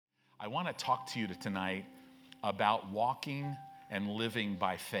I want to talk to you tonight about walking and living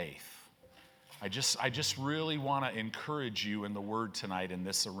by faith. I just really want to encourage you in the Word tonight in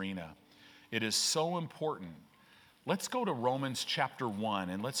this arena. It is so important. Let's go to Romans chapter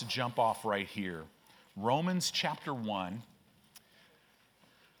 1, and let's jump off right here. Romans chapter 1.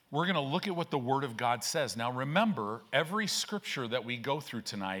 We're going to look at what the Word of God says. Now remember, every scripture that we go through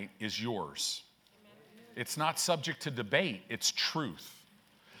tonight is yours. It's not subject to debate. It's truth.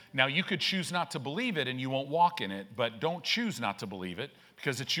 Now, you could choose not to believe it and you won't walk in it, but don't choose not to believe it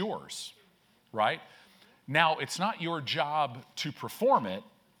because it's yours, right? Now, it's not your job to perform it.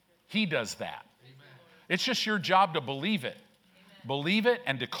 He does that. Amen. It's just your job to believe it. Amen. Believe it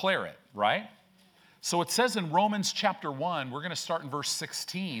and declare it, right? So it says in Romans chapter 1, we're going to start in verse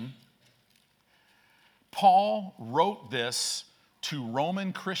 16. Paul wrote this to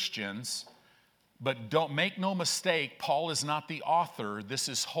Roman Christians. But don't make no mistake, Paul is not the author. This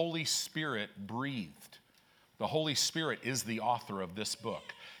is Holy Spirit breathed. The Holy Spirit is the author of this book.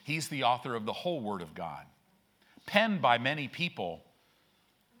 He's the author of the whole Word of God. Penned by many people,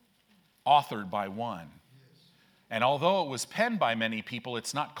 authored by one. And although it was penned by many people,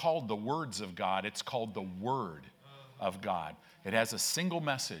 it's not called the words of God. It's called the Word of God. It has a single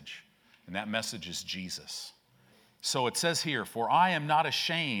message, and that message is Jesus. So it says here, "For I am not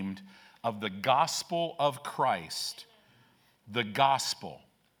ashamed of the gospel of Christ." The gospel.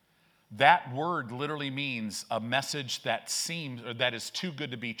 That word literally means a message that seems, or that is too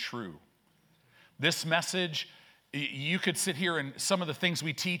good to be true. This message, you could sit here and some of the things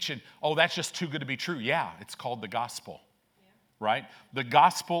we teach and, oh, that's just too good to be true. Yeah, it's called the gospel, right? The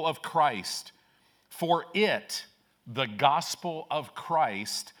gospel of Christ. For it, the gospel of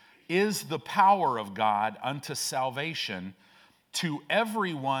Christ, is the power of God unto salvation to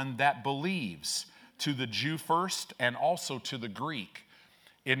everyone that believes, to the Jew first and also to the Greek.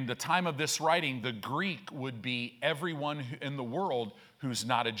 In the time of this writing, the Greek would be everyone in the world who's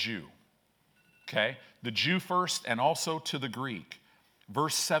not a Jew. Okay? The Jew first and also to the Greek.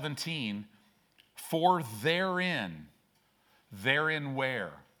 Verse 17, "For therein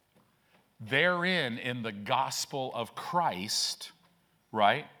where? Therein in the gospel of Christ,"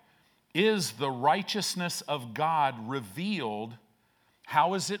 right? "Is the righteousness of God revealed."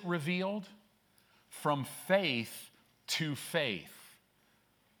 How is it revealed? From faith to faith.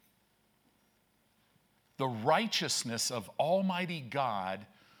 The righteousness of Almighty God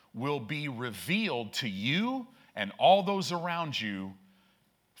will be revealed to you and all those around you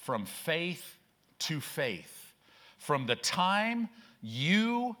from faith to faith. From the time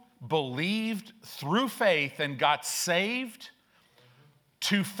you believed through faith and got saved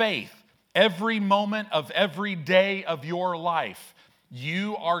to faith. Every moment of every day of your life,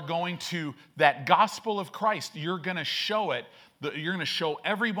 you are going to, that gospel of Christ, you're going to show it. You're going to show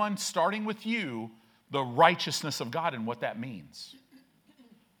everyone, starting with you, the righteousness of God and what that means.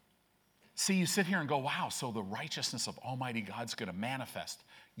 See, you sit here and go, wow, so the righteousness of Almighty God's going to manifest.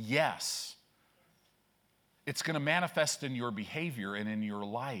 Yes. It's going to manifest in your behavior and in your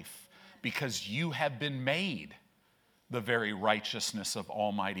life because you have been made the very righteousness of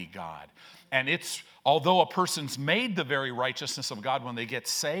Almighty God. And it's, although a person's made the very righteousness of God when they get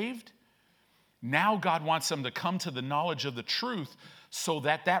saved, now God wants them to come to the knowledge of the truth so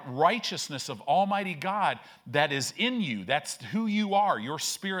that that righteousness of Almighty God that is in you, that's who you are, your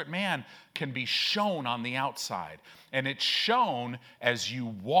spirit man, can be shown on the outside. And it's shown as you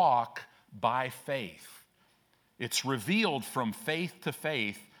walk by faith. It's revealed from faith to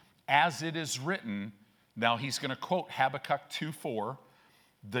faith as it is written. Now he's going to quote Habakkuk 2:4,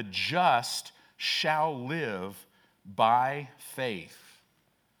 "The just shall live by faith."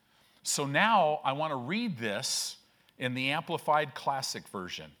 So now I want to read this in the Amplified Classic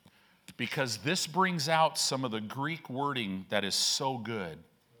Version because this brings out some of the Greek wording that is so good.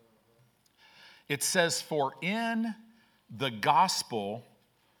 It says, "For in the gospel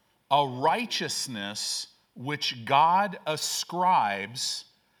a righteousness which God ascribes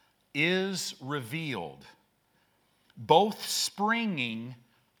is revealed, both springing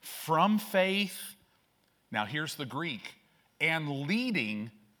from faith," now here's the Greek, "and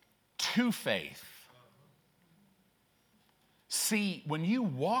leading to faith." See, when you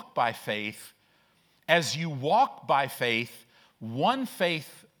walk by faith, as you walk by faith, one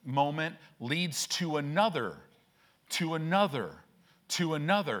faith moment leads to another, to another, to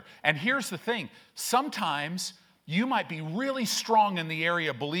another. And here's the thing, sometimes you might be really strong in the area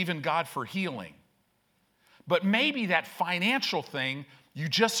of believing God for healing. But maybe that financial thing, you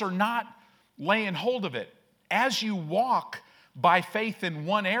just are not laying hold of it. As you walk by faith in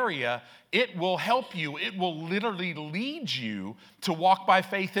one area, it will help you. It will literally lead you to walk by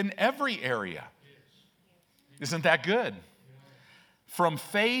faith in every area. Isn't that good? From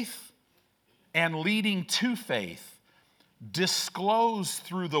faith and leading to faith, disclose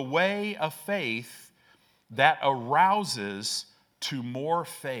through the way of faith that arouses to more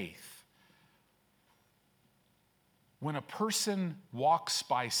faith. When a person walks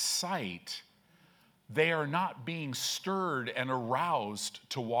by sight, they are not being stirred and aroused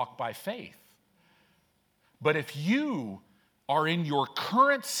to walk by faith. But if you are in your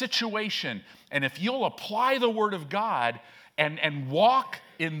current situation, and if you'll apply the Word of God and walk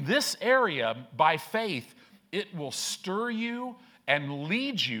in this area by faith, it will stir you and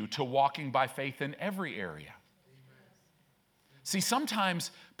lead you to walking by faith in every area. See,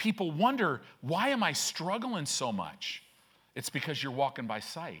 sometimes people wonder, why am I struggling so much? It's because you're walking by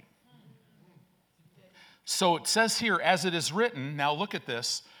sight. So it says here, as it is written, now look at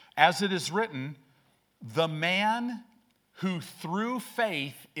this, as it is written, the man who through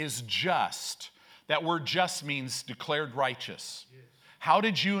faith is just. That word just means declared righteous. Yes. How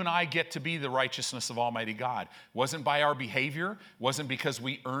did you and I get to be the righteousness of Almighty God? It wasn't by our behavior. It wasn't because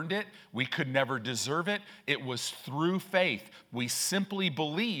we earned it. We could never deserve it. It was through faith. We simply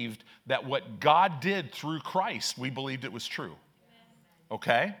believed that what God did through Christ, we believed it was true.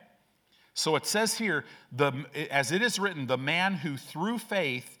 Okay? So it says here, as it is written, the man who through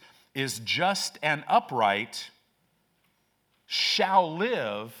faith is just and upright shall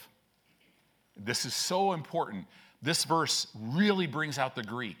live. This is so important. This verse really brings out the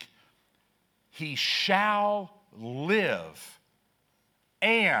Greek. He shall live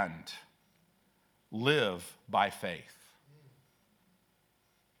and live by faith.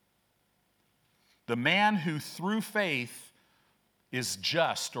 The man who through faith is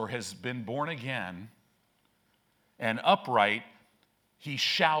just or has been born again and upright, he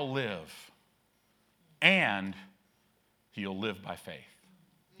shall live and he'll live by faith.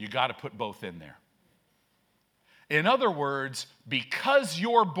 You got to put both in there. In other words, because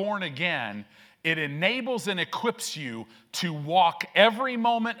you're born again, it enables and equips you to walk every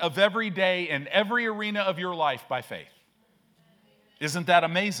moment of every day in every arena of your life by faith. Isn't that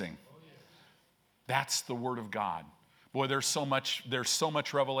amazing? That's the Word of God. Boy, there's so much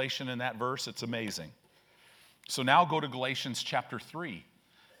revelation in that verse. It's amazing. So now go to Galatians chapter 3.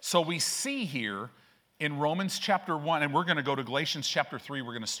 So we see here in Romans chapter 1, and we're going to go to Galatians chapter 3.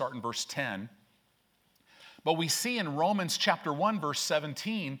 We're going to start in verse 10. But we see in Romans chapter 1, verse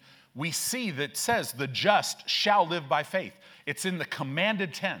 17, we see that it says, the just shall live by faith. It's in the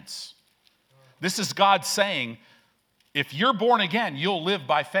commanded tense. This is God saying, if you're born again, you'll live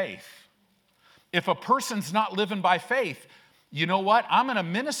by faith. If a person's not living by faith, you know what? I'm going to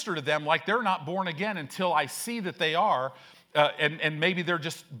minister to them like they're not born again until I see that they are. And maybe they're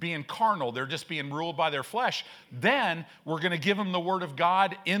just being carnal. They're just being ruled by their flesh. Then we're going to give them the Word of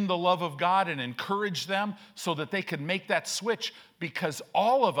God in the love of God and encourage them so that they can make that switch, because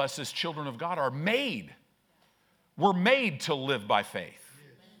all of us as children of God are made. We're made to live by faith.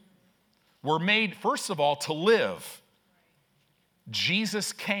 We're made, first of all, to live.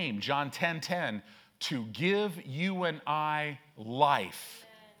 Jesus came, John 10:10, to give you and I life.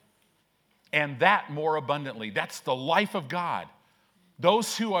 And that more abundantly. That's the life of God.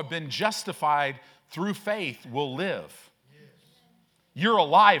 Those who have been justified through faith will live. You're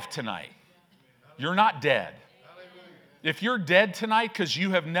alive tonight. You're not dead. If you're dead tonight because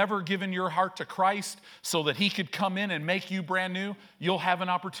you have never given your heart to Christ so that He could come in and make you brand new, you'll have an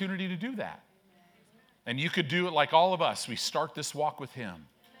opportunity to do that. And you could do it like all of us. We start this walk with Him.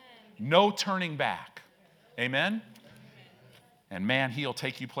 No turning back. Amen? And man, He'll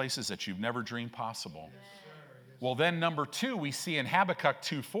take you places that you've never dreamed possible. Well, then number 2, we see in Habakkuk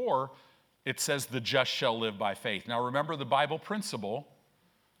 2:4, it says, the just shall live by faith. Now remember the Bible principle,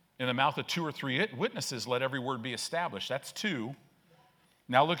 in the mouth of 2 or 3 witnesses, let every word be established. That's 2.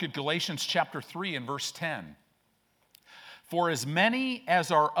 Now look at Galatians chapter 3 and verse 10. For as many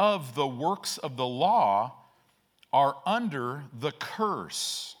as are of the works of the law are under the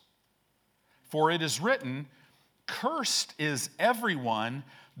curse. For it is written, cursed is everyone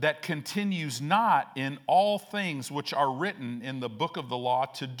that continues not in all things which are written in the book of the law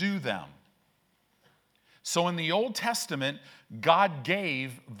to do them. So in the Old Testament, God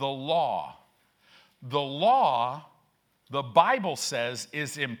gave the law. The law, the Bible says,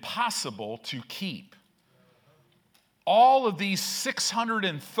 is impossible to keep. All of these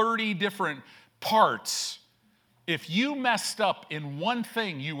 630 different parts, if you messed up in one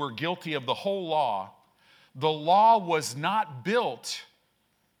thing, you were guilty of the whole law. The law was not built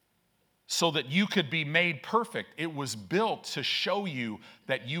so that you could be made perfect. It was built to show you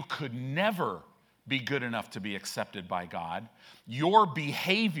that you could never be good enough to be accepted by God. Your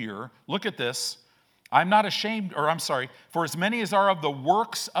behavior, look at this, for as many as are of the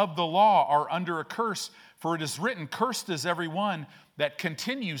works of the law are under a curse, for it is written, cursed is everyone that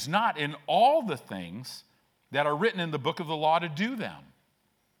continues not in all the things that are written in the book of the law to do them.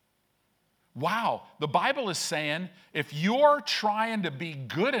 Wow, the Bible is saying if you're trying to be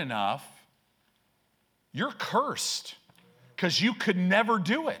good enough, you're cursed because you could never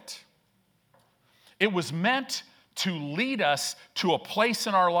do it. It was meant to lead us to a place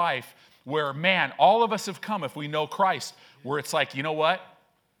in our life where, man, all of us have come, if we know Christ, where it's like, you know what?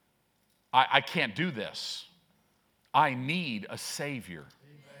 I can't do this. I need a Savior.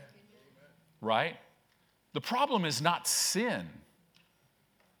 Right? The problem is not sin.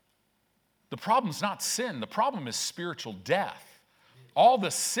 The problem is not sin. The problem is spiritual death. All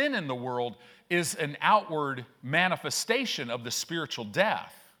the sin in the world is an outward manifestation of the spiritual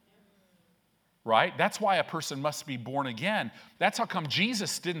death. Right? That's why a person must be born again. That's how come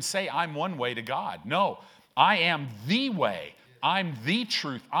Jesus didn't say, I'm one way to God. No, I am the way. I'm the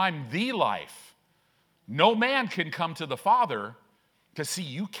truth. I'm the life. No man can come to the Father, because see,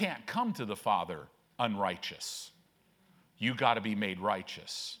 you can't come to the Father unrighteous. You got to be made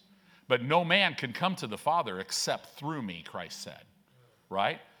righteous. But no man can come to the Father except through me, Christ said.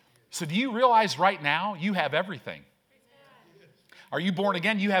 Right? So do you realize right now you have everything? Are you born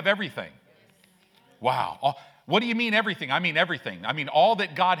again? You have everything. Wow. What do you mean everything? I mean everything. I mean all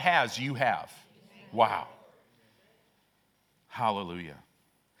that God has, you have. Wow. Hallelujah.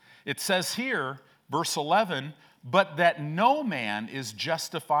 It says here, verse 11, but that no man is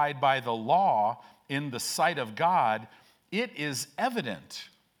justified by the law in the sight of God, it is evident.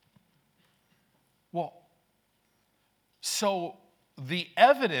 Well, so the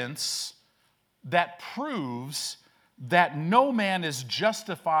evidence that proves that no man is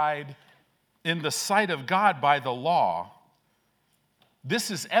justified in the sight of God by the law, this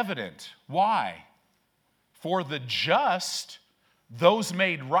is evident. Why? For the just, those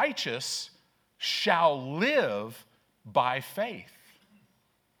made righteous, shall live by faith.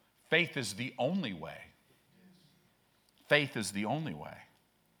 Faith is the only way. Faith is the only way.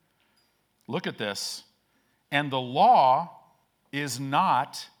 Look at this. And the law is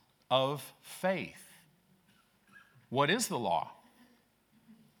not of faith. What is the law?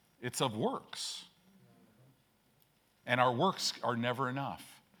 It's of works. And our works are never enough.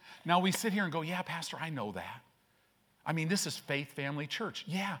 Now we sit here and go, yeah, Pastor, I know that. I mean, this is Faith Family Church.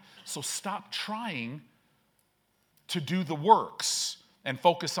 Yeah, so stop trying to do the works and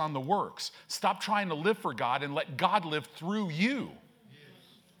focus on the works. Stop trying to live for God and let God live through you.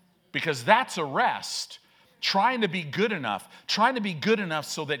 Because that's a rest. Trying to be good enough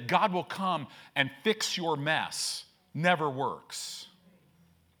so that God will come and fix your mess never works.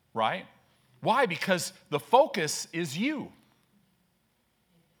 Right? Why? Because the focus is you.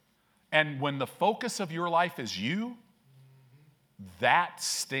 And when the focus of your life is you, that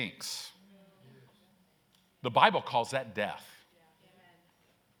stinks. The Bible calls that death.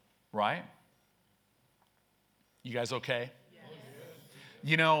 Right? You guys okay?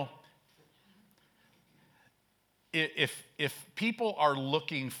 You know, if people are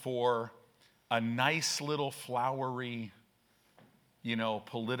looking for a nice little flowery,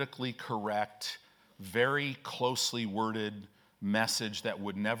 politically correct, very closely worded message that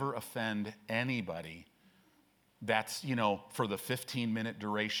would never offend anybody, that's, for the 15-minute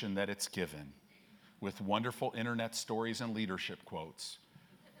duration that it's given, with wonderful internet stories and leadership quotes,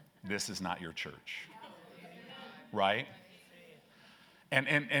 this is not your church. Right? And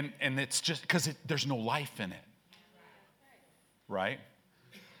it's just because there's no life in it. Right?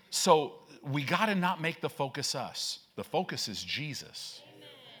 So we got to not make the focus us. The focus is Jesus.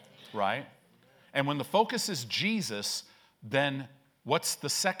 Right? And when the focus is Jesus, then what's the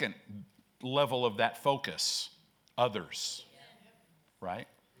second level of that focus? Others. Right?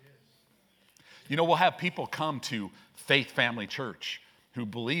 We'll have people come to Faith Family Church who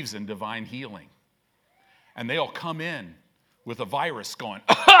believes in divine healing. And they'll come in with a virus going,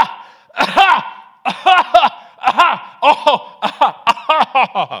 aha, aha, aha, aha, oh, aha,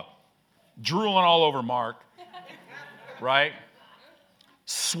 aha, drooling all over Mark, right?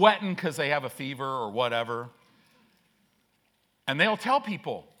 Sweating because they have a fever or whatever. And they'll tell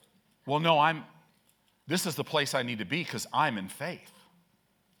people, well, no, this is the place I need to be because I'm in faith.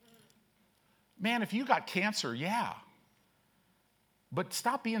 Man, if you got cancer, yeah. But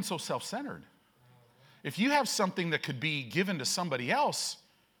stop being so self-centered. If you have something that could be given to somebody else,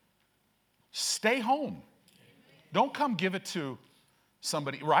 stay home. Don't come give it to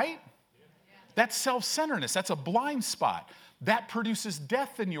somebody, right? That's self-centeredness. That's a blind spot. That produces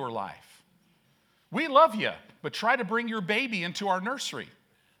death in your life. We love you, but try to bring your baby into our nursery.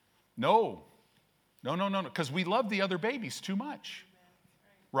 No, because we love the other babies too much,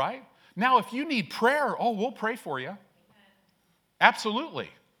 right? Now, if you need prayer, we'll pray for you. Absolutely.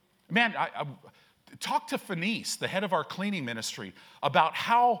 Man, I talk to Fenice, the head of our cleaning ministry, about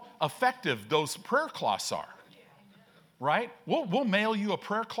how effective those prayer cloths are, right? We'll mail you a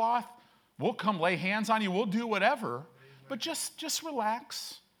prayer cloth. We'll come lay hands on you. We'll do whatever, but just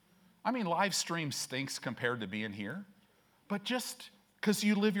relax. I mean, live stream stinks compared to being here, but just because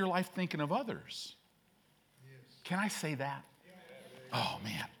you live your life thinking of others. Can I say that? Oh,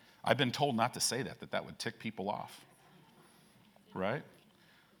 man. I've been told not to say that would tick people off, right?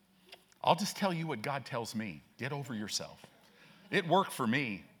 I'll just tell you what God tells me. Get over yourself. It worked for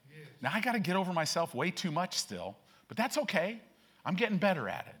me. Now, I got to get over myself way too much still, but that's okay. I'm getting better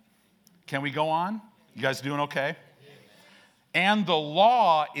at it. Can we go on? You guys doing okay? And the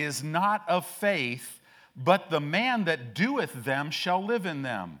law is not of faith, but the man that doeth them shall live in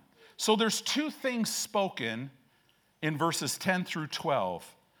them. So there's two things spoken in verses 10 through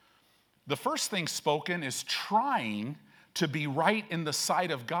 12. The first thing spoken is trying to be right in the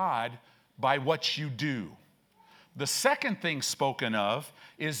sight of God by what you do. The second thing spoken of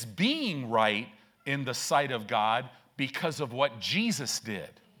is being right in the sight of God because of what Jesus did.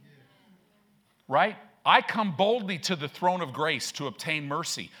 Right? I come boldly to the throne of grace to obtain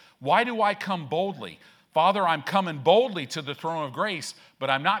mercy. Why do I come boldly? Father, I'm coming boldly to the throne of grace, but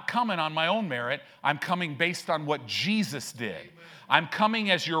I'm not coming on my own merit. I'm coming based on what Jesus did. I'm coming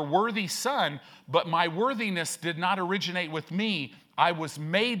as your worthy son, but my worthiness did not originate with me. I was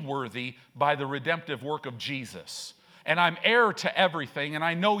made worthy by the redemptive work of Jesus. And I'm heir to everything, and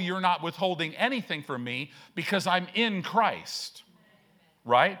I know you're not withholding anything from me because I'm in Christ.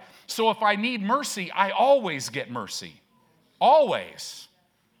 Right? So if I need mercy, I always get mercy. Always.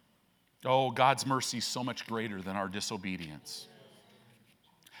 Oh, God's mercy is so much greater than our disobedience.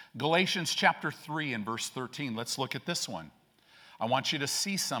 Galatians chapter 3 and verse 13. Let's look at this one. I want you to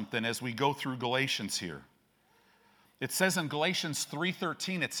see something as we go through Galatians here. It says in Galatians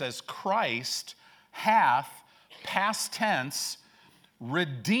 3:13, it says, Christ hath, past tense,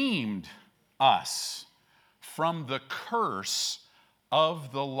 redeemed us from the curse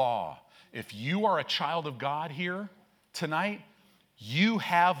of the law. If you are a child of God here tonight, you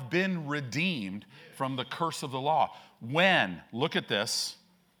have been redeemed from the curse of the law. When? Look at this.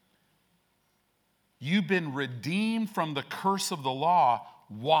 You've been redeemed from the curse of the law.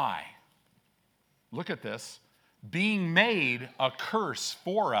 Why? Look at this. Being made a curse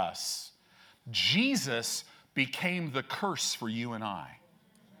for us. Jesus became the curse for you and I.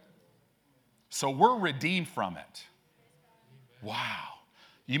 So we're redeemed from it. Wow.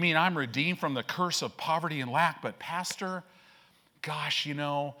 You mean I'm redeemed from the curse of poverty and lack, but Pastor, gosh,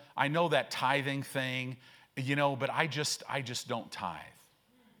 I know that tithing thing, but I just don't tithe.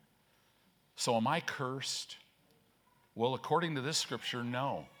 So am I cursed? Well, according to this scripture,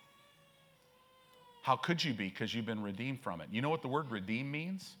 no. How could you be? Because you've been redeemed from it. You know what the word redeem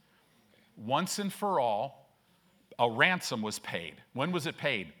means? Once and for all, a ransom was paid. When was it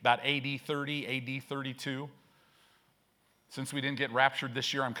paid? About AD 30, AD 32? Since we didn't get raptured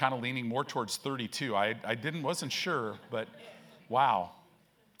this year, I'm kind of leaning more towards 32. I wasn't sure, but wow.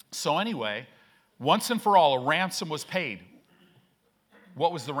 So anyway, once and for all, a ransom was paid.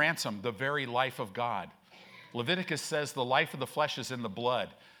 What was the ransom? The very life of God. Leviticus says the life of the flesh is in the blood.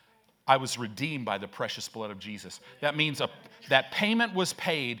 I was redeemed by the precious blood of Jesus. That means that payment was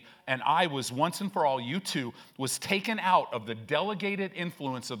paid, and I was once and for all, you too, was taken out of the delegated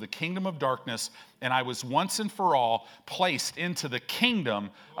influence of the kingdom of darkness, and I was once and for all placed into the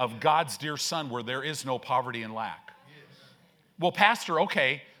kingdom of God's dear Son, where there is no poverty and lack. Well, Pastor,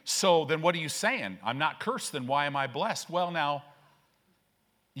 okay, so then what are you saying? I'm not cursed, then why am I blessed? Well, now,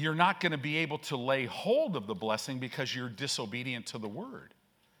 you're not going to be able to lay hold of the blessing because you're disobedient to the word.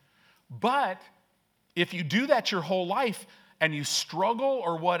 But if you do that your whole life and you struggle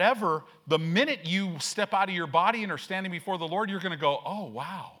or whatever, the minute you step out of your body and are standing before the Lord, you're going to go, oh,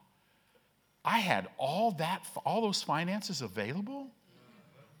 wow, I had all those finances available.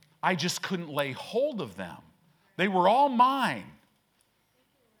 I just couldn't lay hold of them. They were all mine.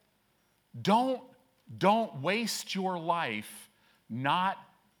 Don't waste your life not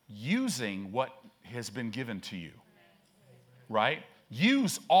using what has been given to you, right?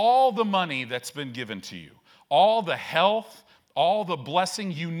 Use all the money that's been given to you, all the health, all the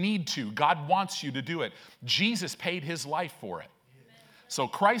blessing you need to. God wants you to do it. Jesus paid his life for it. So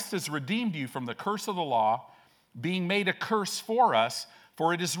Christ has redeemed you from the curse of the law, being made a curse for us,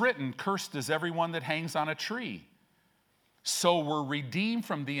 For it is written, cursed is everyone that hangs on a tree. So we're redeemed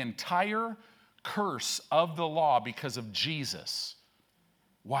from the entire curse of the law because of Jesus.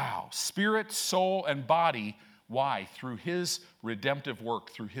 Wow. Spirit, soul, and body. Why? Through his redemptive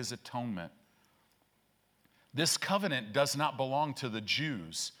work, through his atonement. This covenant does not belong to the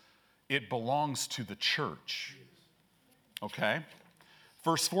Jews. It belongs to the church. Okay?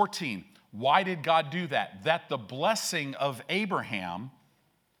 Verse 14. Why did God do that? That the blessing of Abraham.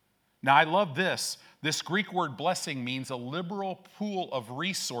 Now I love this. This Greek word blessing means a liberal pool of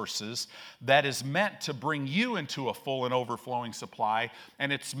resources that is meant to bring you into a full and overflowing supply,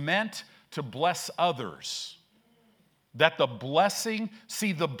 and it's meant to bless others. That the blessing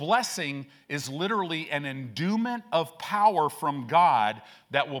is literally an endowment of power from God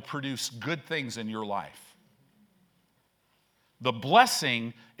that will produce good things in your life. The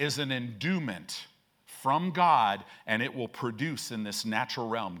blessing is an endowment from God, and it will produce in this natural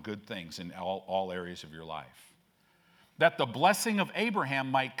realm good things in all areas of your life. That the blessing of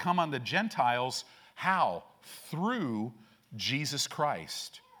Abraham might come on the Gentiles, how? Through Jesus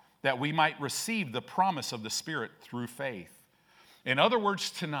Christ. That we might receive the promise of the Spirit through faith. In other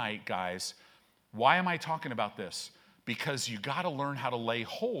words, tonight, guys, why am I talking about this? Because you got to learn how to lay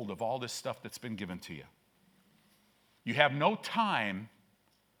hold of all this stuff that's been given to you. You have no time,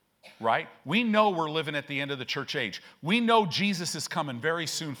 right? We know we're living at the end of the church age. We know Jesus is coming very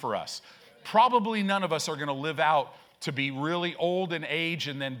soon for us. Probably none of us are going to live out to be really old in age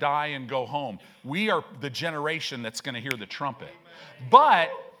and then die and go home. We are the generation that's going to hear the trumpet.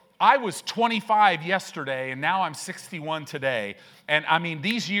 But I was 25 yesterday, and now I'm 61 today. And I mean,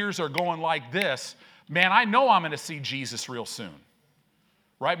 these years are going like this. Man, I know I'm going to see Jesus real soon.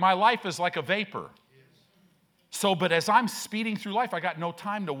 Right? My life is like a vapor. So, but as I'm speeding through life, I got no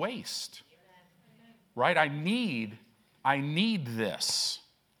time to waste. Right? I need this.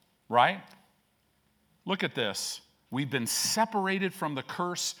 Right? Look at this. We've been separated from the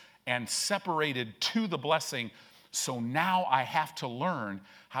curse and separated to the blessing. So now I have to learn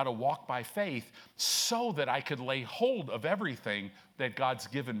how to walk by faith so that I could lay hold of everything that God's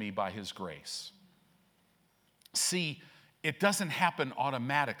given me by his grace. See, it doesn't happen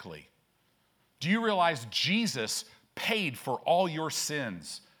automatically. Do you realize Jesus paid for all your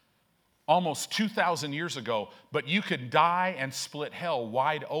sins almost 2,000 years ago, but you could die and split hell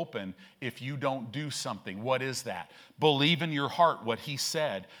wide open if you don't do something? What is that? Believe in your heart what he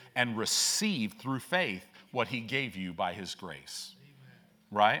said and receive through faith what he gave you by his grace. Amen.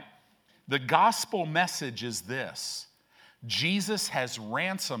 Right? The gospel message is this: Jesus has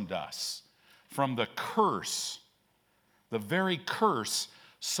ransomed us from the curse, the very curse,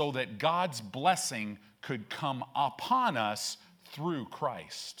 so that God's blessing could come upon us through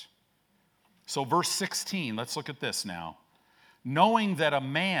Christ. So verse 16, let's look at this now. Knowing that a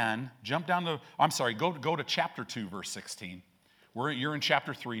man, go to chapter 2, verse 16. You're in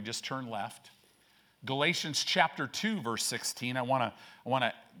chapter 3, just turn left. Galatians chapter 2, verse 16. I want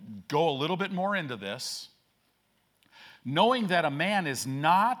to go a little bit more into this. Knowing that a man is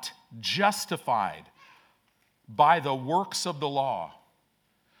not justified by the works of the law.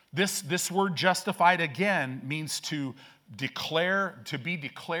 This word justified again means to be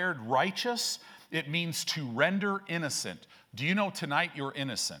declared righteous. It means to render innocent. Do you know tonight you're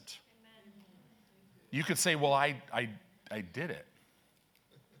innocent? Amen. You could say, well, I did it.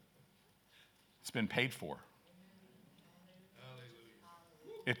 It's been paid for.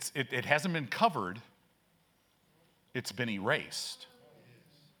 It hasn't been covered. It's been erased.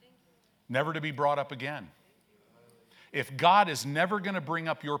 Never to be brought up again. If God is never going to bring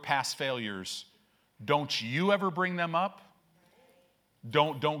up your past failures, don't you ever bring them up.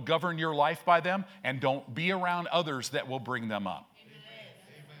 Don't govern your life by them, and don't be around others that will bring them up.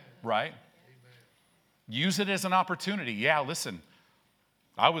 Amen. Right? Amen. Use it as an opportunity. Yeah, listen,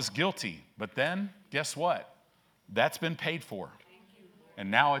 I was guilty, but then guess what? That's been paid for.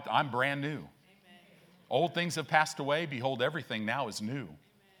 And now I'm brand new. Amen. Old things have passed away. Behold, everything now is new. Amen.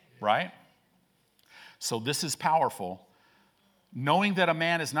 Right? So this is powerful. Knowing that a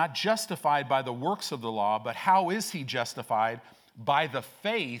man is not justified by the works of the law, but how is he justified? By the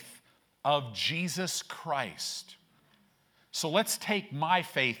faith of Jesus Christ. So let's take my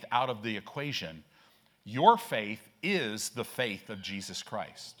faith out of the equation. Your faith is the faith of Jesus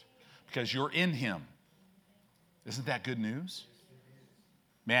Christ because you're in him. Isn't that good news?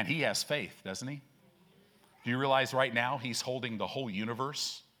 Man, he has faith, doesn't he? Do you realize right now he's holding the whole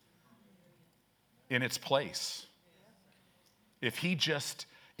universe in its place? If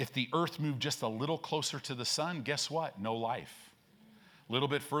the earth moved just a little closer to the sun, guess what? No life. A little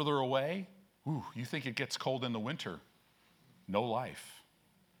bit further away, you think it gets cold in the winter. No life.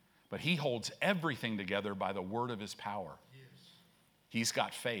 but he holds everything together by the word of his power. He's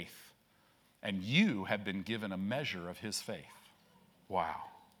got faith, and you have been given a measure of his faith. Wow.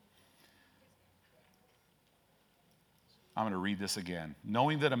 I'm going to read this again.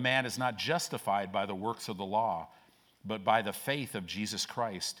 Knowing that a man is not justified by the works of the law, but by the faith of Jesus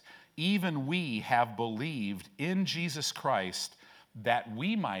Christ, even we have believed in Jesus Christ that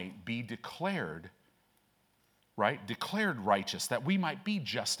we might be declared, right? Declared righteous, that we might be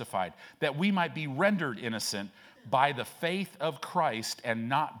justified, that we might be rendered innocent by the faith of Christ and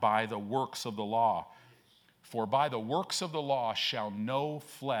not by the works of the law. For by the works of the law shall no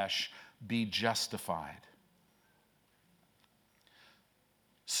flesh be justified.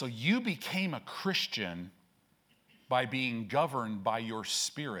 So you became a Christian by being governed by your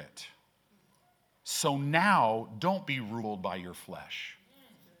spirit. So now don't be ruled by your flesh.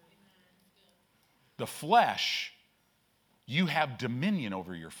 The flesh, you have dominion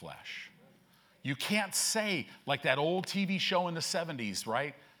over your flesh. You can't say, like that old TV show in the 70s,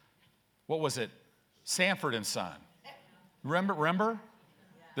 right? What was it? Sanford and Son. Remember?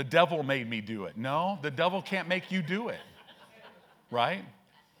 The devil made me do it. No, the devil can't make you do it. Right?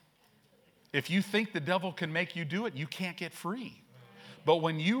 If you think the devil can make you do it, you can't get free. But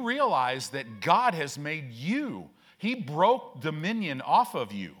when you realize that God has made you, he broke dominion off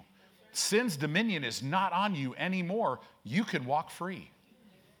of you. Sin's dominion is not on you anymore. You can walk free.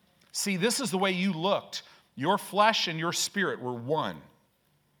 See, this is the way you looked. Your flesh and your spirit were one.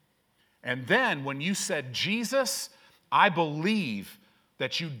 And then when you said, Jesus, I believe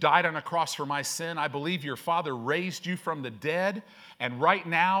that you died on a cross for my sin. I believe your Father raised you from the dead. And right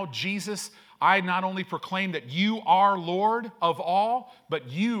now, Jesus, I not only proclaim that you are Lord of all, but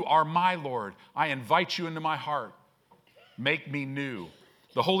you are my Lord. I invite you into my heart. Make me new.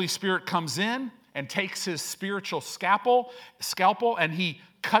 The Holy Spirit comes in and takes his spiritual scalpel, and he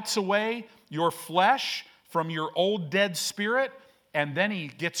cuts away your flesh from your old dead spirit, and then he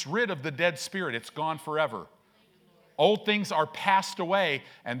gets rid of the dead spirit. It's gone forever. Old things are passed away,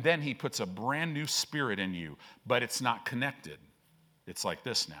 and then he puts a brand new spirit in you, but it's not connected. It's like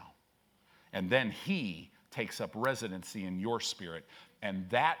this now. And then he takes up residency in your spirit, and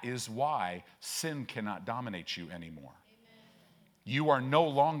that is why sin cannot dominate you anymore. Amen. You are no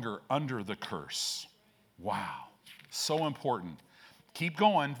longer under the curse. Wow, so important. Keep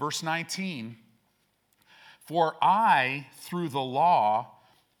going, verse 19. For I, through the law,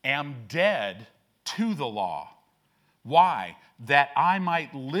 am dead to the law. Why? That I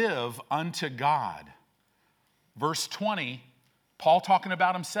might live unto God. Verse 20, Paul talking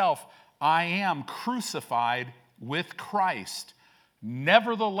about himself, I am crucified with Christ.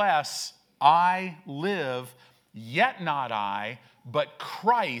 Nevertheless, I live, yet not I, but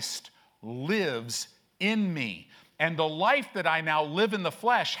Christ lives in me. And the life that I now live in the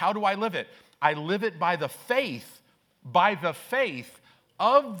flesh, how do I live it? I live it by the faith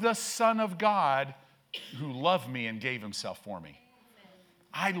of the Son of God who loved me and gave himself for me.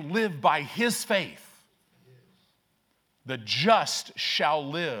 I live by his faith. The just shall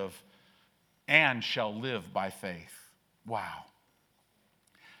live and shall live by faith. Wow.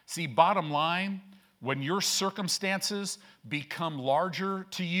 See, bottom line, when your circumstances become larger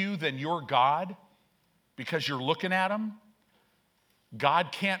to you than your God, because you're looking at them,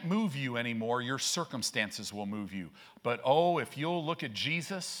 God can't move you anymore. Your circumstances will move you. But oh, if you'll look at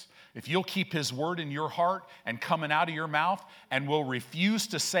Jesus, if you'll keep his word in your heart and coming out of your mouth and will refuse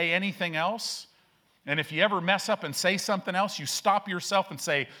to say anything else, and if you ever mess up and say something else, you stop yourself and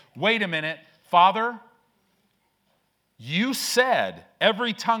say, wait a minute, Father, you said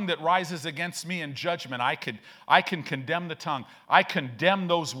every tongue that rises against me in judgment, I can condemn the tongue. I condemn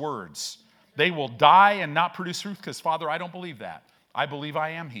those words. They will die and not produce fruit because, Father, I don't believe that. I believe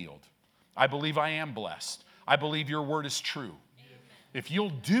I am healed. I believe I am blessed. I believe your word is true. Amen. If you'll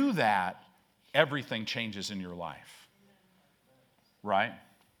do that, everything changes in your life. Right?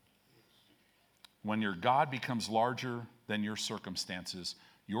 When your God becomes larger than your circumstances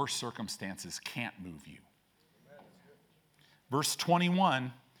can't move you. Verse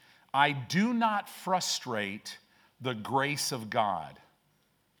 21, I do not frustrate the grace of God.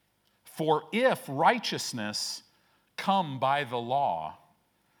 For if righteousness come by the law,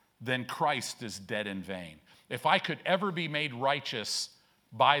 then Christ is dead in vain. If I could ever be made righteous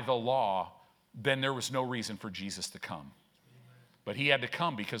by the law, then there was no reason for Jesus to come. But he had to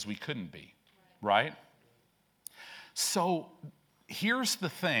come because we couldn't be, right? So here's the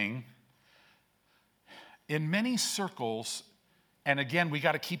thing. In many circles, and again, we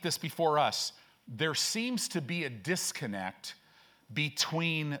got to keep this before us, there seems to be a disconnect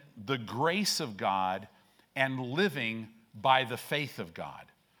between the grace of God and living by the faith of God.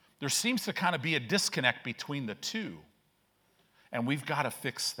 there seems to kind of be a disconnect between the two. And we've got to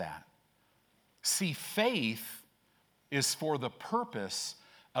fix that. See, faith is for the purpose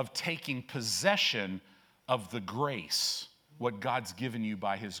of taking possession of the grace, what God's given you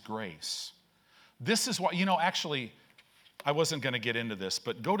by his grace. This is what, actually, I wasn't going to get into this,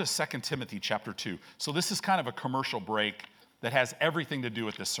 but go to 2 Timothy chapter 2. So this is kind of a commercial break that has everything to do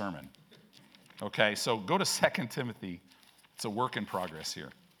with this sermon. Okay, so go to 2 Timothy. It's a work in progress here.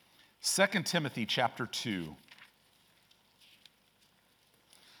 2 Timothy chapter 2.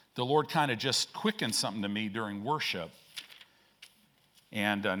 The Lord kind of just quickened something to me during worship,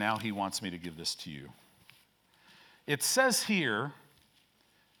 and now he wants me to give this to you. It says here,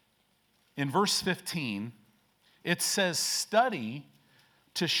 in verse 15, it says, "Study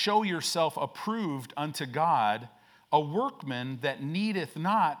to show yourself approved unto God, a workman that needeth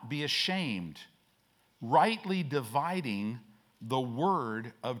not be ashamed, rightly dividing the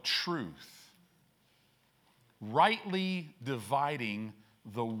word of truth." Rightly dividing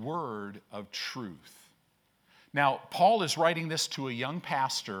the word of truth. Now, Paul is writing this to a young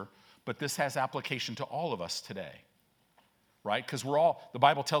pastor, but this has application to all of us today, right? Because the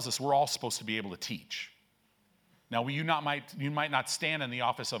Bible tells us we're all supposed to be able to teach. Now, you might not stand in the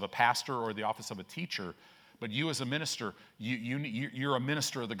office of a pastor or the office of a teacher, but you as a minister, you're a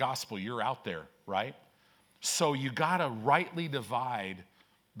minister of the gospel. You're out there, right? So you got to rightly divide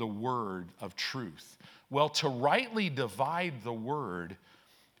the word of truth. Well, to rightly divide the word,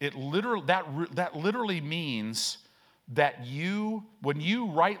 that literally means that when you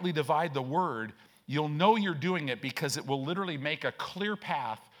rightly divide the word, you'll know you're doing it because it will literally make a clear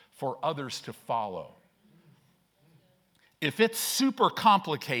path for others to follow. If it's super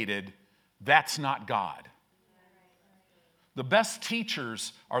complicated, that's not God. The best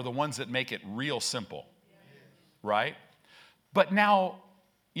teachers are the ones that make it real simple, right? But now,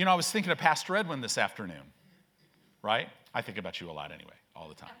 I was thinking of Pastor Edwin this afternoon, right? I think about you a lot anyway, all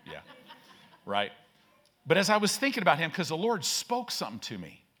the time, yeah, right? But as I was thinking about him, because the Lord spoke something to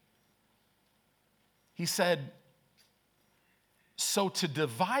me, he said, so to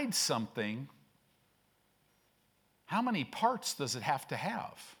divide something, how many parts does it have to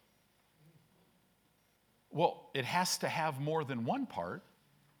have? Well, it has to have more than one part,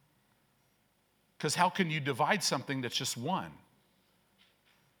 because how can you divide something that's just one?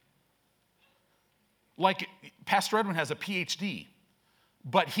 Like, Pastor Edwin has a PhD,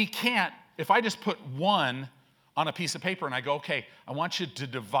 but he can't, if I just put one on a piece of paper and I go, okay, I want you to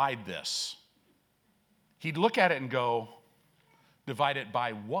divide this, he'd look at it and go, divide it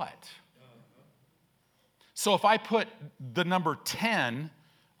by what? So if I put the number 10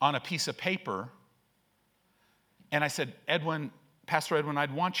 on a piece of paper, and I said, Pastor Edwin,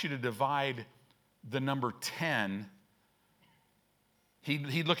 I'd want you to divide the number 10,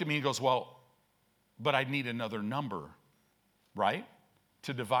 he'd look at me and goes, well, but I'd need another number, right,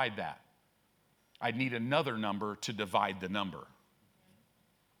 to divide that. I'd need another number to divide the number.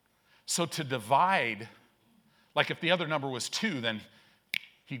 So to divide, like if the other number was 2, then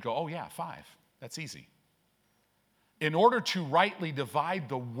he'd go, oh yeah, 5. That's easy. In order to rightly divide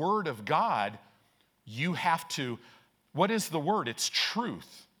the word of God, you have to, what is the word? It's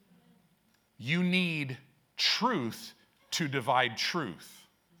truth. You need truth to divide truth.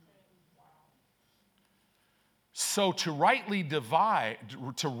 So to rightly divide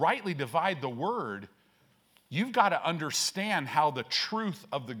the word, you've got to understand how the truth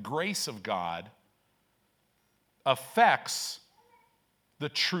of the grace of God affects the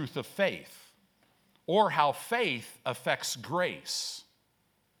truth of faith, or how faith affects grace.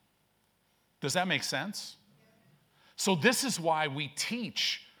 Does that make sense? So this is why we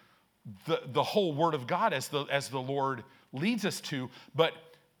teach the whole Word of God as the Lord leads us to. But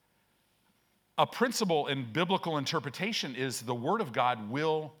a principle in biblical interpretation is the Word of God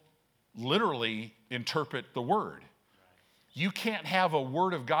will literally interpret the Word. You can't have a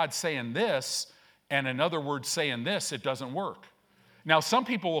Word of God saying this and another word saying this. It doesn't work. Now, some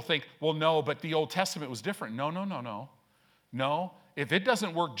people will think, well, no, but the Old Testament was different. No. No, if it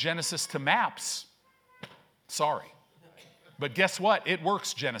doesn't work Genesis to maps, sorry. But guess what? It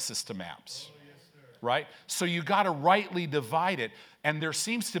works Genesis to maps, right? So you got to rightly divide it. And there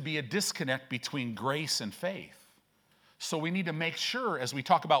seems to be a disconnect between grace and faith. So we need to make sure, as we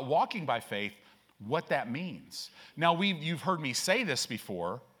talk about walking by faith, what that means. Now, you've heard me say this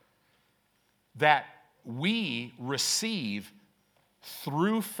before, that we receive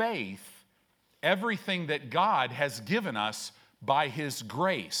through faith everything that God has given us by His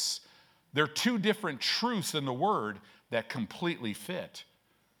grace. There are two different truths in the Word that completely fit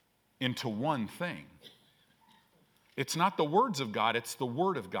into one thing. It's not the words of God, it's the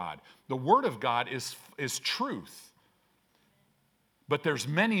Word of God. The Word of God is truth. But there's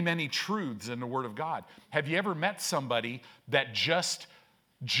many, many truths in the Word of God. Have you ever met somebody that just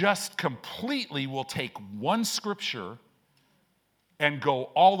completely will take one scripture and go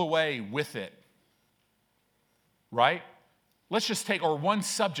all the way with it? Right? Let's just take, or one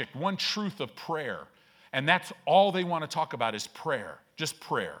subject, one truth of prayer, and that's all they want to talk about is prayer, just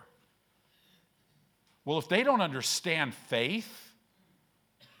prayer. Well, if they don't understand faith,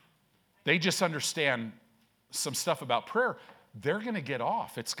 they just understand some stuff about prayer, they're going to get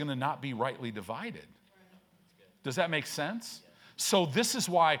off. It's going to not be rightly divided. Does that make sense? So this is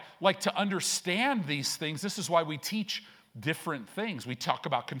why, like, to understand these things, this is why we teach different things. We talk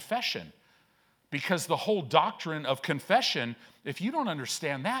about confession. Because the whole doctrine of confession, if you don't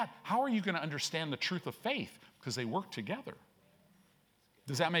understand that, how are you going to understand the truth of faith? Because they work together.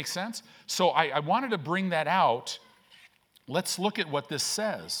 Does that make sense? So I wanted to bring that out. Let's look at what this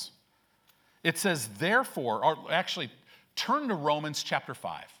says. It says, therefore, or actually, turn to Romans chapter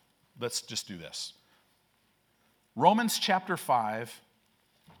 5. Let's just do this. Romans chapter 5,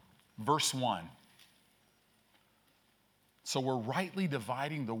 verse 1. So we're rightly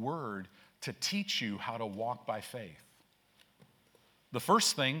dividing the word to teach you how to walk by faith. The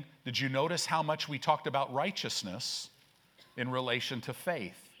first thing, did you notice how much we talked about righteousness in relation to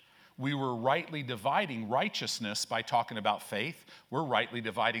faith? We were rightly dividing righteousness by talking about faith. We're rightly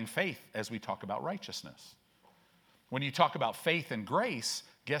dividing faith as we talk about righteousness. When you talk about faith and grace,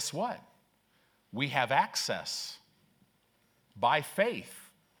 guess what? We have access by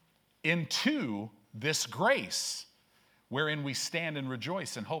faith into this grace wherein we stand and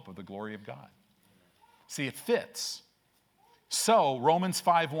rejoice in hope of the glory of God. See, it fits. So, Romans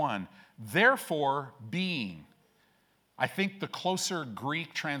 5:1, therefore being, I think the closer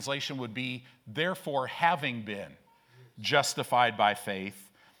Greek translation would be, therefore having been justified by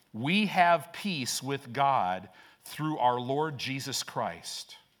faith, we have peace with God through our Lord Jesus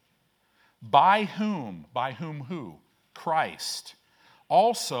Christ. By whom who? Christ.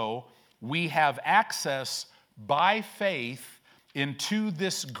 Also, we have access by faith into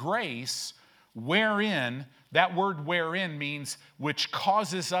this grace wherein, that word wherein means which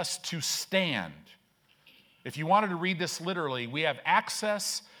causes us to stand. If you wanted to read this literally, we have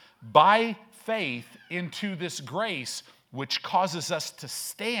access by faith into this grace which causes us to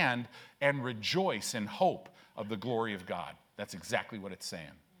stand and rejoice in hope of the glory of God. That's exactly what it's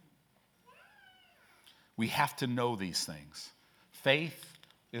saying. We have to know these things. Faith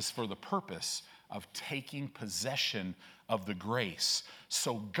is for the purpose of taking possession of the grace.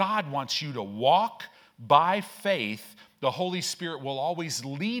 So God wants you to walk by faith. The Holy Spirit will always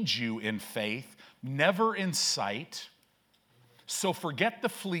lead you in faith, never in sight. So forget the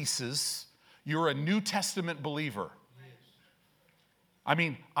fleeces. You're a New Testament believer. I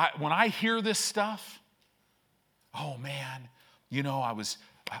mean, when I hear this stuff, oh man,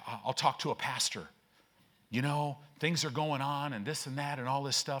 I'll talk to a pastor. Things are going on and this and that and all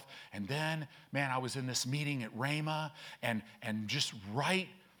this stuff. And then, man, I was in this meeting at Rhema and just right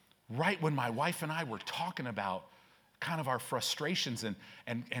when my wife and I were talking about kind of our frustrations and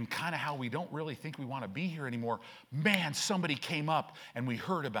kind of how we don't really think we want to be here anymore, man, somebody came up and we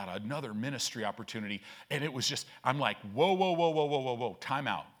heard about another ministry opportunity. And it was just, I'm like, whoa, time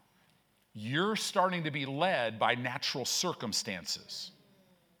out. You're starting to be led by natural circumstances.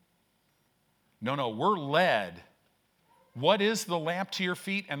 No, we're led. What is the lamp to your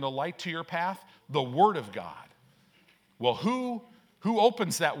feet and the light to your path? The Word of God. Well, who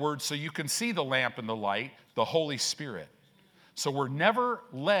opens that Word so you can see the lamp and the light? The Holy Spirit. So we're never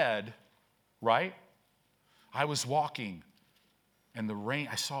led, right? I was walking and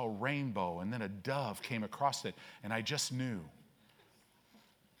I saw a rainbow and then a dove came across it and I just knew.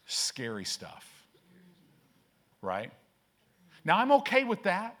 Scary stuff, right? Now I'm okay with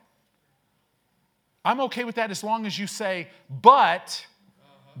that. I'm okay with that as long as you say, but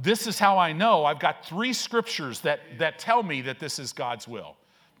this is how I know. I've got 3 scriptures that tell me that this is God's will.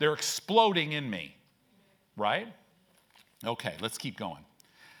 They're exploding in me, right? Okay, let's keep going.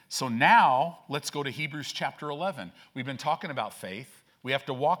 So now, let's go to Hebrews chapter 11. We've been talking about faith. We have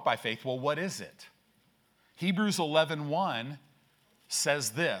to walk by faith. Well, what is it? Hebrews 11:1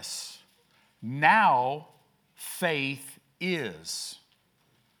 says this, now faith is.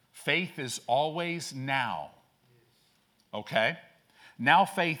 Faith is always now. Okay? Now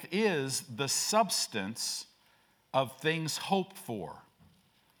faith is the substance of things hoped for.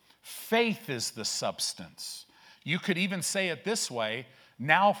 Faith is the substance. You could even say it this way,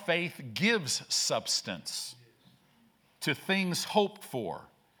 now faith gives substance to things hoped for.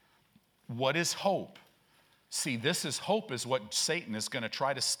 What is hope? See, this is hope is what Satan is going to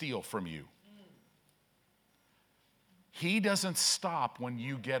try to steal from you. He doesn't stop when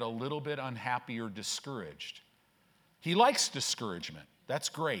you get a little bit unhappy or discouraged. He likes discouragement. That's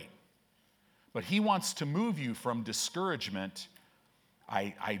great. But he wants to move you from discouragement.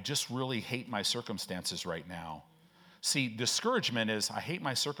 I just really hate my circumstances right now. See, discouragement is, I hate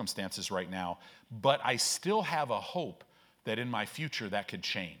my circumstances right now, but I still have a hope that in my future that could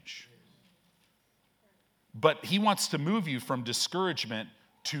change. But he wants to move you from discouragement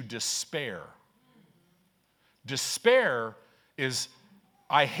to despair. Despair is,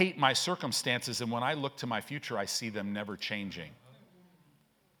 I hate my circumstances, and when I look to my future, I see them never changing.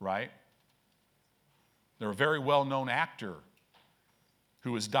 Right? There's a very well-known actor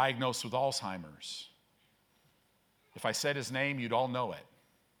who was diagnosed with Alzheimer's. If I said his name, you'd all know it.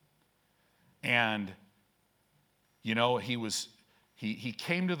 And, you know, he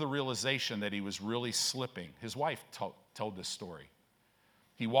came to the realization that he was really slipping. His wife told this story.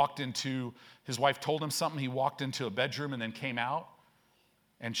 His wife told him something. He walked into a bedroom and then came out.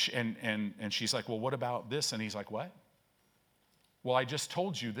 And she's like, well, what about this? And he's like, what? Well, I just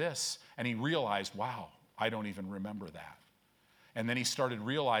told you this. And he realized, wow, I don't even remember that. And then he started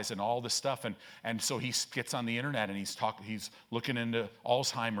realizing all this stuff. And so he gets on the internet and he's looking into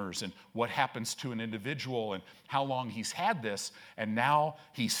Alzheimer's and what happens to an individual and how long he's had this. And now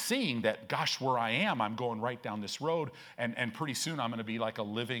he's seeing that, gosh, where I am, I'm going right down this road. And pretty soon I'm going to be like a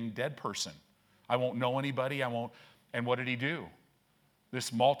living dead person. I won't know anybody. And what did he do?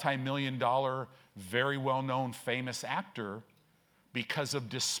 This multi-million-dollar, very well-known, famous actor, because of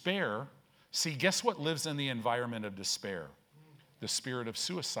despair. See, guess what lives in the environment of despair? The spirit of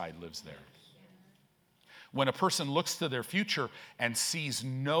suicide lives there. When a person looks to their future and sees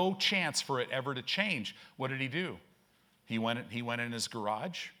no chance for it ever to change, what did he do? He went in his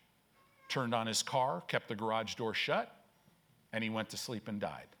garage, turned on his car, kept the garage door shut, and he went to sleep and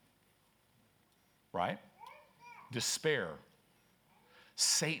died. Right? Despair.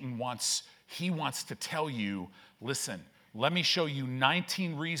 Satan wants to tell you, listen, let me show you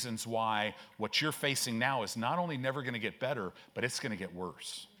 19 reasons why what you're facing now is not only never going to get better, but it's going to get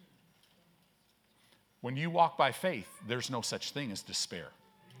worse. When you walk by faith, there's no such thing as despair.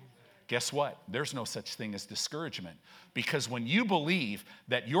 Guess what? There's no such thing as discouragement. Because when you believe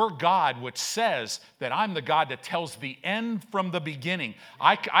that your God, which says that I'm the God that tells the end from the beginning,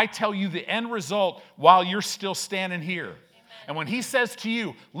 I tell you the end result while you're still standing here. And when he says to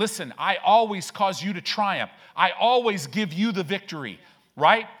you, listen, I always cause you to triumph. I always give you the victory,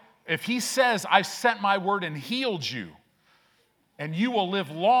 right? If he says, I've sent my word and healed you, and you will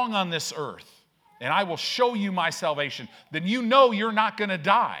live long on this earth, and I will show you my salvation, then you know you're not going to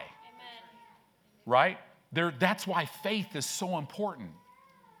die. Amen. Right? That's why faith is so important.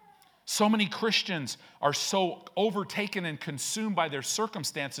 So many Christians are so overtaken and consumed by their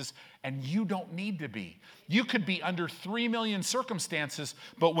circumstances, and you don't need to be. You could be under 3 million circumstances,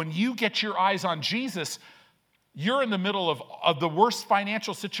 but when you get your eyes on Jesus, you're in the middle of the worst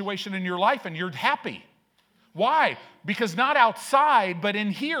financial situation in your life, and you're happy. Why? Because not outside, but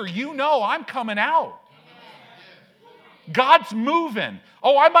in here, you know I'm coming out. God's moving.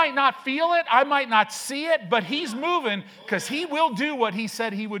 Oh, I might not feel it, I might not see it, but he's moving because he will do what he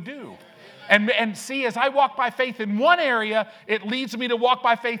said he would do. And see, as I walk by faith in one area, it leads me to walk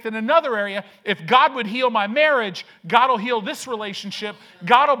by faith in another area. If God would heal my marriage, God will heal this relationship.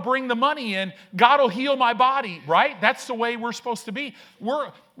 God will bring the money in. God will heal my body, right? That's the way we're supposed to be.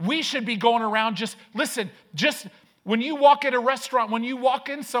 We should be going around just when you walk at a restaurant, when you walk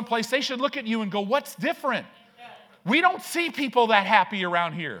in someplace, they should look at you and go, what's different? We don't see people that happy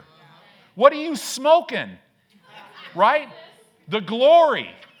around here. What are you smoking? Right? The glory.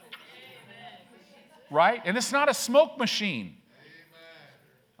 Right? And it's not a smoke machine.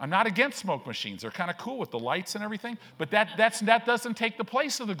 I'm not against smoke machines. They're kind of cool with the lights and everything, but that doesn't take the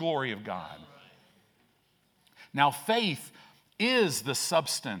place of the glory of God. Now, faith is the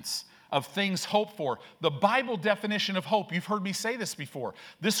substance of things hoped for. The Bible definition of hope, you've heard me say this before.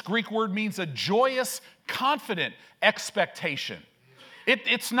 This Greek word means a joyous, confident expectation.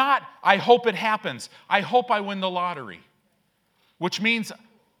 It's not, I hope it happens. I hope I win the lottery, which means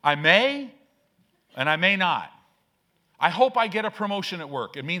I may and I may not. I hope I get a promotion at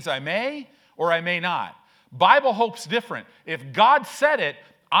work. It means I may or I may not. Bible hope's different. If God said it,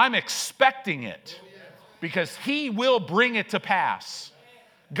 I'm expecting it because he will bring it to pass.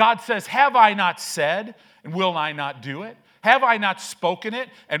 God says, have I not said and will I not do it? Have I not spoken it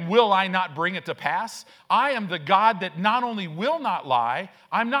and will I not bring it to pass? I am the God that not only will not lie,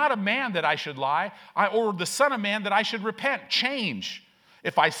 I'm not a man that I should lie, or the son of man that I should repent, change.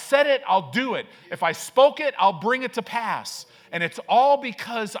 If I said it, I'll do it. If I spoke it, I'll bring it to pass. And it's all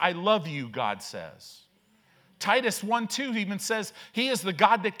because I love you, God says. Titus 1:2 even says, he is the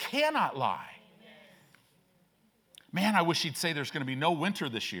God that cannot lie. Man, I wish he'd say there's going to be no winter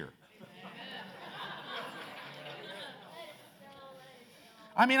this year.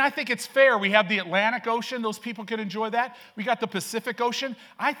 I mean, I think it's fair. We have the Atlantic Ocean. Those people can enjoy that. We got the Pacific Ocean.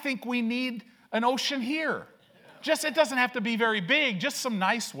 I think we need an ocean here. Just, it doesn't have to be very big. Just some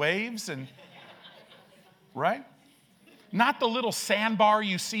nice waves and, right? Not the little sandbar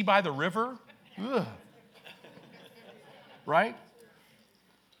you see by the river. Ugh. Right?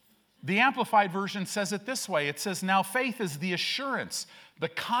 The Amplified Version says it this way. It says, now faith is the assurance, the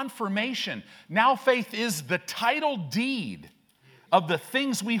confirmation. Now faith is the title deed of the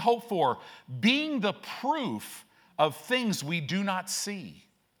things we hope for, being the proof of things we do not see.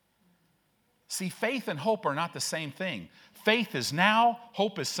 See, faith and hope are not the same thing. Faith is now,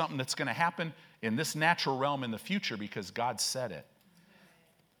 hope is something that's going to happen in this natural realm in the future because God said it.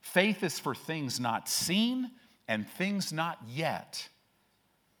 Faith is for things not seen and things not yet.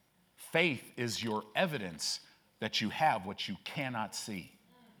 Faith is your evidence that you have what you cannot see.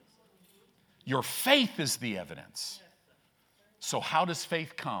 Your faith is the evidence. So how does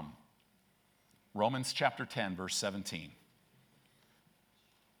faith come? Romans chapter 10, verse 17.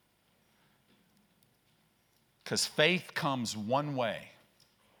 Because faith comes one way.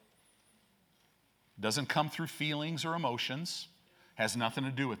 It doesn't come through feelings or emotions. Has nothing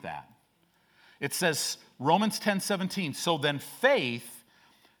to do with that. It says, Romans 10:17, so then faith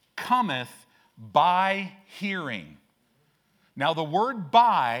cometh by hearing. Now the word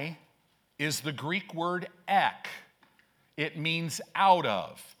by is the Greek word ek. It means out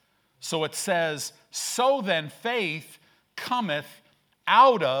of. So it says, so then faith cometh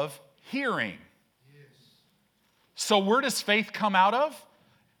out of hearing. So where does faith come out of?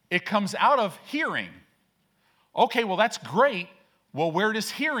 It comes out of hearing. Okay, well that's great. Well, where does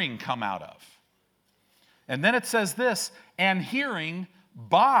hearing come out of? And then it says this, and hearing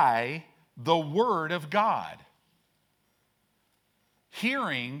by the word of God.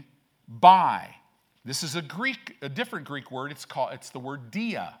 Hearing by. This is a different Greek word. It's the word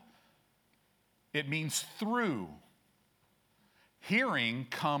dia. It means through. Hearing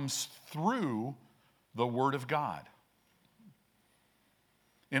comes through the word of God.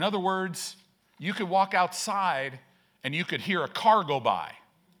 In other words, you could walk outside and you could hear a car go by.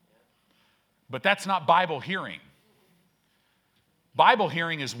 But that's not Bible hearing. Bible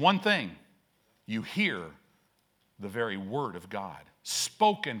hearing is one thing. You hear the very word of God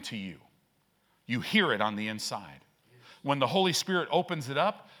spoken to you. You hear it on the inside. When the Holy Spirit opens it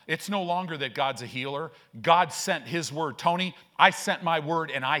up, it's no longer that God's a healer. God sent his word. Tony, I sent my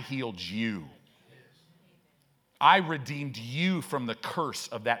word and I healed you. I redeemed you from the curse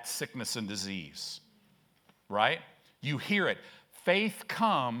of that sickness and disease. Right? You hear it. Faith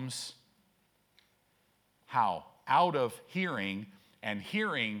comes, how? Out of hearing, and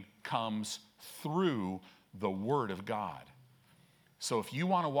hearing comes through the word of God. So if you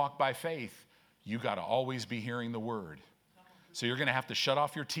want to walk by faith, you got to always be hearing the word. So you're going to have to shut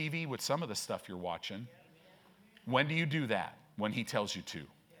off your TV with some of the stuff you're watching. When do you do that? When he tells you to.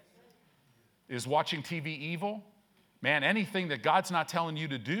 Is watching TV evil? Man, anything that God's not telling you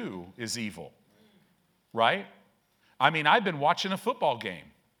to do is evil. Right? I mean, I've been watching a football game.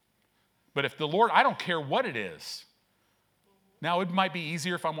 But if the Lord, I don't care what it is. Now, it might be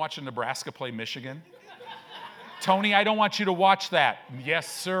easier if I'm watching Nebraska play Michigan. Tony, I don't want you to watch that.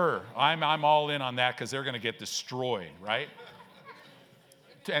 Yes, sir. I'm all in on that because they're going to get destroyed, right?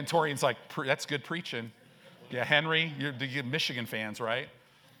 And Torian's like, that's good preaching. Yeah, Henry, you're Michigan fans, right?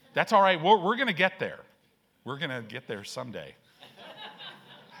 That's all right. We're going to get there. We're going to get there someday.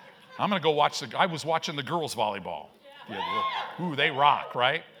 I'm going to go I was watching the girls volleyball. Yeah, ooh, they rock,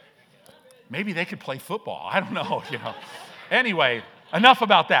 right? Maybe they could play football. I don't know, Anyway, enough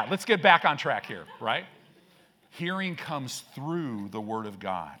about that. Let's get back on track here, right? Hearing comes through the word of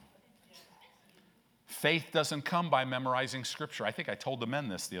God. Faith doesn't come by memorizing scripture. I think I told the men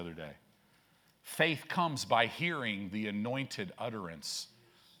this the other day. Faith comes by hearing the anointed utterance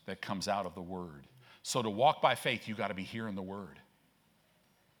that comes out of the word. So to walk by faith, you got to be hearing the word.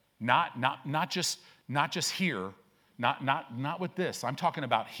 Not just hear, not with this. I'm talking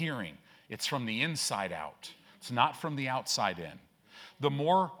about hearing. It's from the inside out. It's not from the outside in. The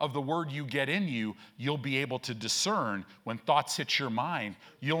more of the word you get in you, you'll be able to discern when thoughts hit your mind.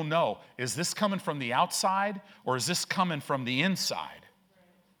 You'll know, is this coming from the outside or is this coming from the inside?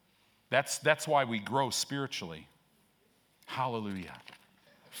 That's why we grow spiritually. Hallelujah.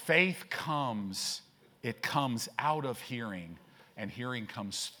 Faith comes out of hearing. and hearing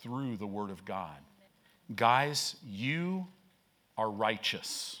comes through the Word of God. Guys, you are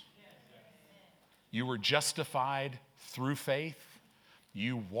righteous. You were justified through faith.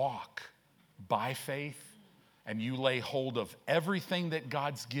 You walk by faith, and you lay hold of everything that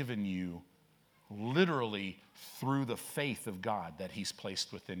God's given you literally through the faith of God that He's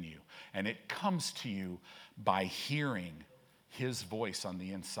placed within you. And it comes to you by hearing His voice on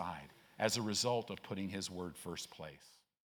the inside as a result of putting His word first place.